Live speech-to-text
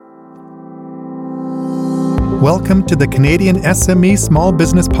Welcome to the Canadian SME Small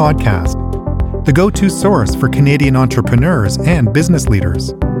Business Podcast, the go-to source for Canadian entrepreneurs and business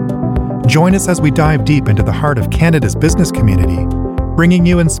leaders. Join us as we dive deep into the heart of Canada's business community, bringing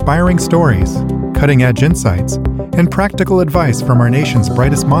you inspiring stories, cutting-edge insights, and practical advice from our nation's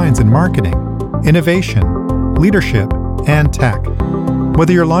brightest minds in marketing, innovation, leadership, and tech.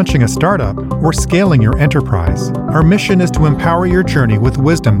 Whether you're launching a startup or scaling your enterprise, our mission is to empower your journey with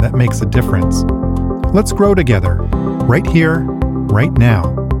wisdom that makes a difference. Let's grow together, right here, right now.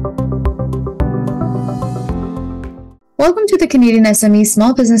 Welcome to the Canadian SME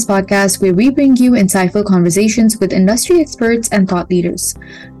Small Business Podcast, where we bring you insightful conversations with industry experts and thought leaders.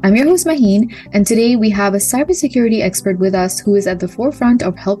 I'm your host, Maheen, and today we have a cybersecurity expert with us who is at the forefront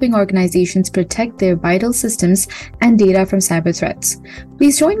of helping organizations protect their vital systems and data from cyber threats.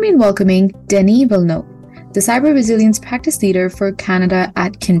 Please join me in welcoming Denis Villeneuve, the Cyber Resilience Practice Leader for Canada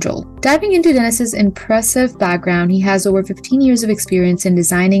at Kyndryl. Diving into Denis's impressive background, he has over 15 years of experience in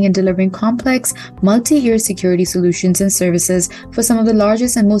designing and delivering complex, multi-year security solutions and services for some of the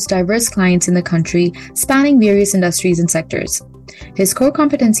largest and most diverse clients in the country, spanning various industries and sectors. His core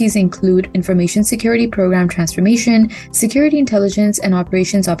competencies include information security program transformation, security intelligence and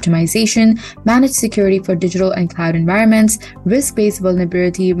operations optimization, managed security for digital and cloud environments, risk-based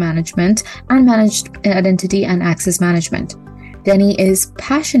vulnerability management, and managed identity and access management. Denis is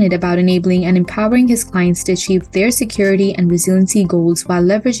passionate about enabling and empowering his clients to achieve their security and resiliency goals while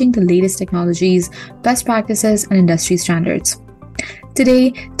leveraging the latest technologies, best practices, and industry standards.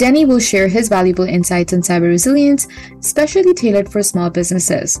 Today, Denis will share his valuable insights on cyber resilience, specially tailored for small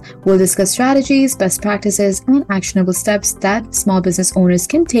businesses. We'll discuss strategies, best practices, and actionable steps that small business owners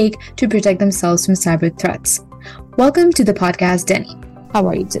can take to protect themselves from cyber threats. Welcome to the podcast, Denis. How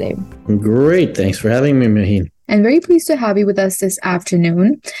are you today? Great. Thanks for having me, Maheen. I'm very pleased to have you with us this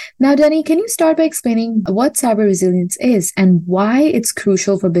afternoon. Now, Denis, can you start by explaining what cyber resilience is and why it's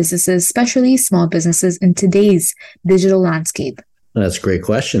crucial for businesses, especially small businesses, in today's digital landscape? That's a great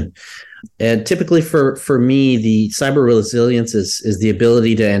question. And typically for me, the cyber resilience is the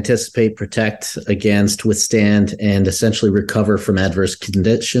ability to anticipate, protect against, withstand, and essentially recover from adverse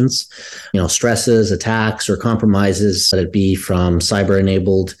conditions, stresses, attacks, or compromises, let it be from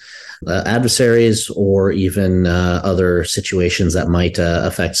cyber-enabled adversaries or even other situations that might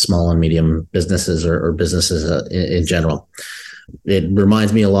affect small and medium businesses or businesses in general. It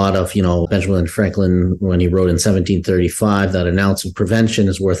reminds me a lot of, Benjamin Franklin when he wrote in 1735 that an ounce of prevention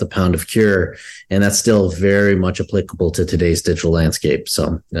is worth a pound of cure. And that's still very much applicable to today's digital landscape.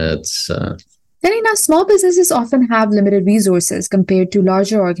 So it's... Denis, now small businesses often have limited resources compared to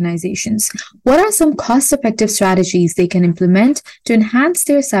larger organizations. What are some cost-effective strategies they can implement to enhance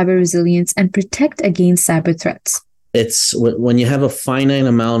their cyber resilience and protect against cyber threats? It's when you have a finite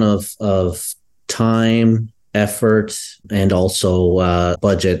amount of time, effort, and also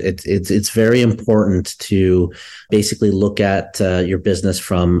budget, it's very important to basically look at your business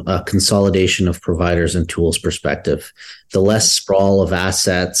from a consolidation of providers and tools perspective. The less sprawl of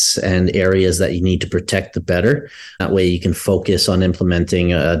assets and areas that you need to protect, the better. That way you can focus on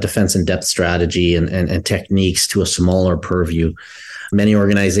implementing a defense in depth strategy and techniques to a smaller purview. Many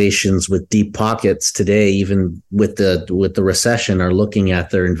organizations with deep pockets today, even with the recession, are looking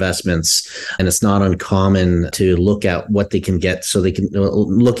at their investments, and it's not uncommon to look at what they can get. So they can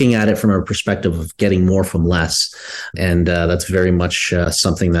looking at it from a perspective of getting more from less, and that's very much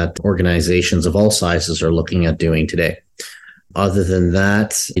something that organizations of all sizes are looking at doing today. Other than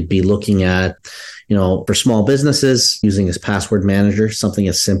that, it'd be looking at, for small businesses, using this password manager, something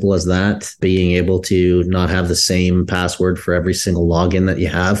as simple as that, being able to not have the same password for every single login that you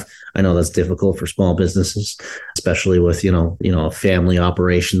have. I know that's difficult for small businesses, especially with, family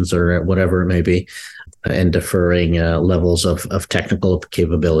operations or whatever it may be, and deferring levels of technical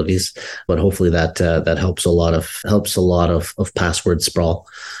capabilities. But hopefully that helps a lot of password sprawl.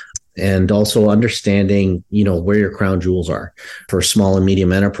 And also understanding, where your crown jewels are. For small and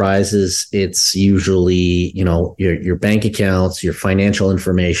medium enterprises, it's usually, your bank accounts, your financial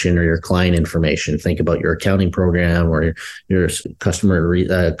information, or your client information. Think about your accounting program or your customer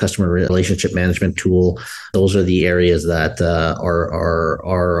relationship management tool. Those are the areas that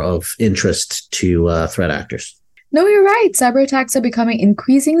are of interest to threat actors. No, you're right. Cyber attacks are becoming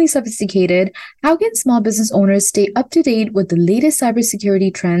increasingly sophisticated. How can small business owners stay up to date with the latest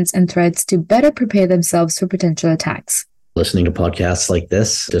cybersecurity trends and threats to better prepare themselves for potential attacks? Listening to podcasts like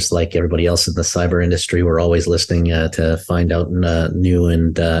this, just like everybody else in the cyber industry, we're always listening to find out new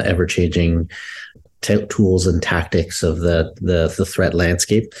and ever-changing tools and tactics of the threat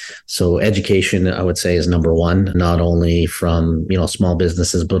landscape. So education, I would say, is number one, not only from small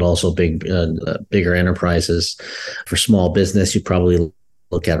businesses, but also bigger enterprises. For small business, you probably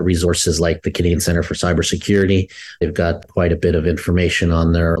look at resources like the Canadian Centre for Cybersecurity. They've got quite a bit of information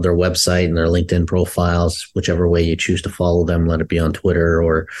on their website and their LinkedIn profiles, whichever way you choose to follow them, let it be on Twitter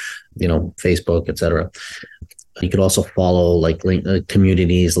or Facebook, etc. You could also follow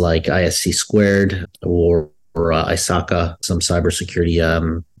communities like ISC Squared or ISACA, some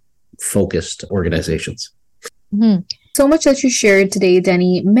cybersecurity focused organizations. Mm-hmm. So much that you shared today,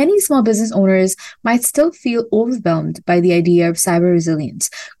 Denis. Many small business owners might still feel overwhelmed by the idea of cyber resilience.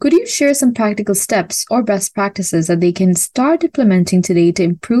 Could you share some practical steps or best practices that they can start implementing today to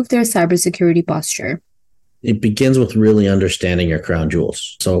improve their cybersecurity posture? It begins with really understanding your crown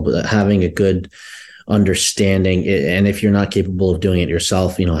jewels. So having a good understanding, and if you're not capable of doing it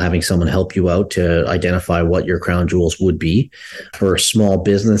yourself, having someone help you out to identify what your crown jewels would be. For small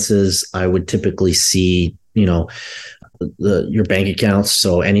businesses, I would typically see, your bank accounts.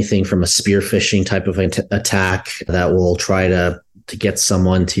 So anything from a spear phishing type of attack that will try to get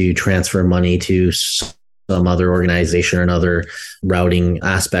someone to transfer money to some other organization or another routing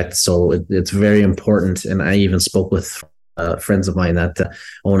aspect. So it's very important. And I even spoke with friends of mine that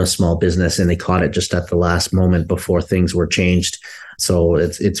own a small business, and they caught it just at the last moment before things were changed. So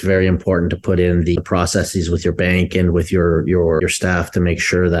it's very important to put in the processes with your bank and with your staff to make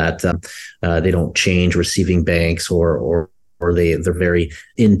sure that they don't change receiving banks or they're very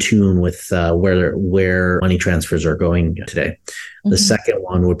in tune with where money transfers are going today. Mm-hmm. The second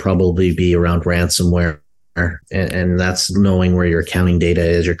one would probably be around ransomware, and that's knowing where your accounting data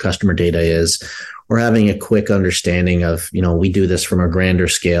is, your customer data is. We're having a quick understanding of, we do this from a grander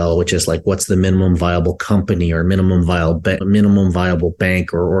scale, which is like, what's the minimum viable company or minimum viable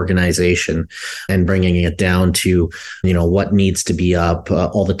bank or organization, and bringing it down to, what needs to be up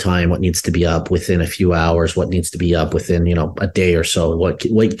all the time, what needs to be up within a few hours, what needs to be up within, a day or so, what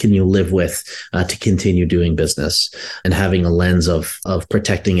can you live with to continue doing business, and having a lens of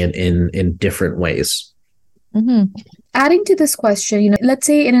protecting it in different ways. Mm-hmm. Adding to this question, let's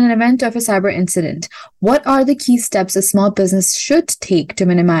say in an event of a cyber incident, what are the key steps a small business should take to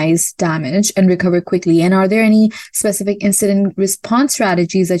minimize damage and recover quickly? And are there any specific incident response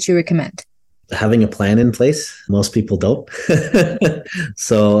strategies that you recommend? Having a plan in place. Most people don't.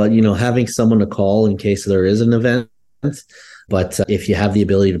 So, having someone to call in case there is an event. But if you have the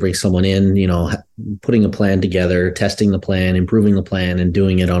ability to bring someone in, putting a plan together, testing the plan, improving the plan, and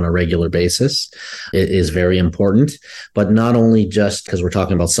doing it on a regular basis is very important. But not only just because we're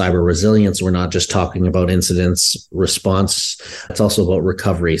talking about cyber resilience, we're not just talking about incidents response. It's also about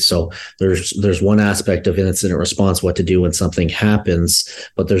recovery. So there's one aspect of incident response, what to do when something happens,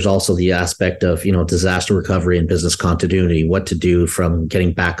 but there's also the aspect of, disaster recovery and business continuity, what to do from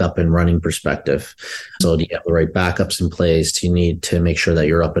getting back up and running perspective. So do you have the right backups in place? You need to make sure that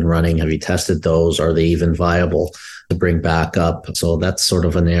you're up and running. Have you tested those? Are they even viable to bring back up? So that's sort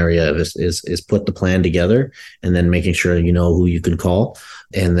of an area of is put the plan together and then making sure you know who you can call,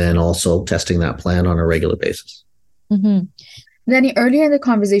 and then also testing that plan on a regular basis. Mm-hmm. Then earlier in the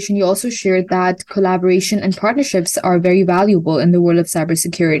conversation, you also shared that collaboration and partnerships are very valuable in the world of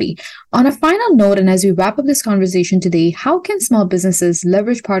cybersecurity. On a final note, and as we wrap up this conversation today, how can small businesses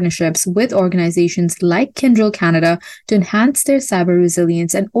leverage partnerships with organizations like Kyndryl Canada to enhance their cyber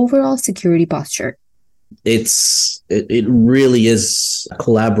resilience and overall security posture? It really is.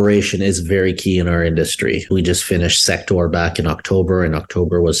 Collaboration is very key in our industry. We just finished Sector back in October, and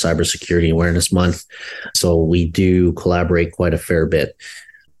October was Cybersecurity Awareness Month. So we do collaborate quite a fair bit.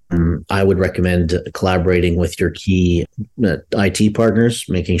 I would recommend collaborating with your key IT partners,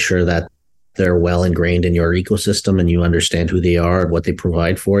 making sure that they're well ingrained in your ecosystem and you understand who they are and what they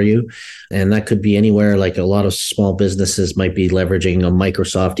provide for you. And that could be anywhere. Like a lot of small businesses might be leveraging a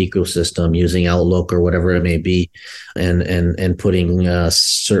Microsoft ecosystem, using Outlook or whatever it may be, and putting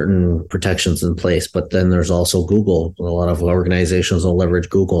certain protections in place. But then there's also Google. A lot of organizations will leverage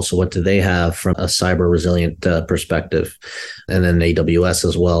Google. So what do they have from a cyber resilient perspective? And then AWS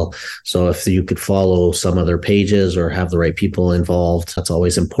as well. So if you could follow some of their pages or have the right people involved, that's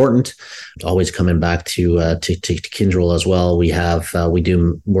always important. Always coming back to Kyndryl as well.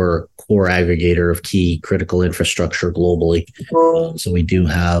 We're a core aggregator of key critical infrastructure globally. So we do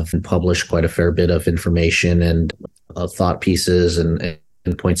have and publish quite a fair bit of information and thought pieces and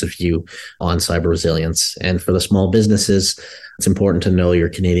points of view on cyber resilience. And for the small businesses, it's important to know your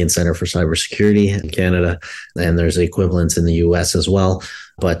Canadian Centre for Cybersecurity in Canada, and there's equivalents in the US as well.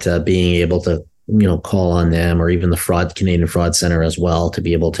 But being able to call on them, or even the Canadian Fraud Center as well, to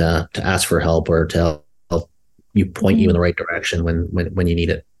be able to ask for help or to help you point you in the right direction when you need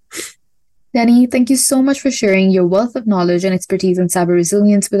it. Denis, thank you so much for sharing your wealth of knowledge and expertise in cyber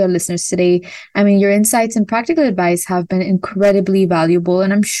resilience with our listeners today. I mean, your insights and practical advice have been incredibly valuable,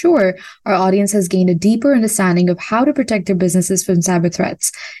 and I'm sure our audience has gained a deeper understanding of how to protect their businesses from cyber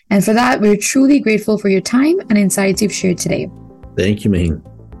threats. And for that, we're truly grateful for your time and insights you've shared today. Thank you, Maheen.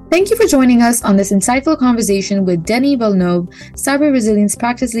 Thank you for joining us on this insightful conversation with Denis Villeneuve, Cyber Resilience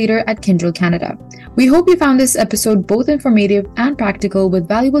Practice Leader at Kyndryl Canada. We hope you found this episode both informative and practical, with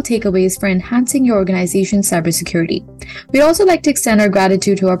valuable takeaways for enhancing your organization's cybersecurity. We'd also like to extend our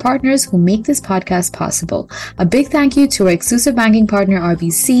gratitude to our partners who make this podcast possible. A big thank you to our exclusive banking partner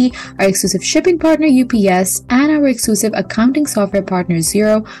RBC, our exclusive shipping partner UPS, and our exclusive accounting software partner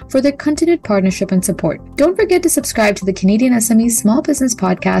Xero for their continued partnership and support. Don't forget to subscribe to the Canadian SME Small Business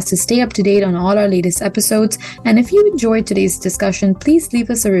Podcast to stay up to date on all our latest episodes. And if you enjoyed today's discussion, please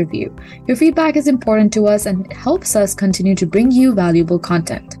leave us a review. Your feedback is important to us and it helps us continue to bring you valuable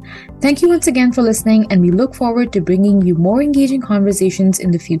content. Thank you once again for listening, and we look forward to bringing you more engaging conversations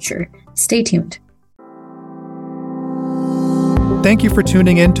in the future. Stay tuned. Thank you for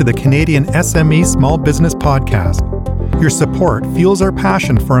tuning in to the Canadian SME Small Business Podcast. Your support fuels our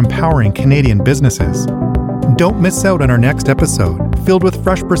passion for empowering Canadian businesses. Don't miss out on our next episode, filled with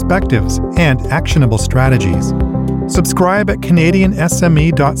fresh perspectives and actionable strategies. Subscribe at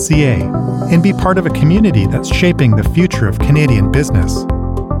canadiansme.ca and be part of a community that's shaping the future of Canadian business.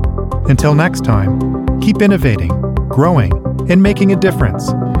 Until next time, keep innovating, growing, and making a difference.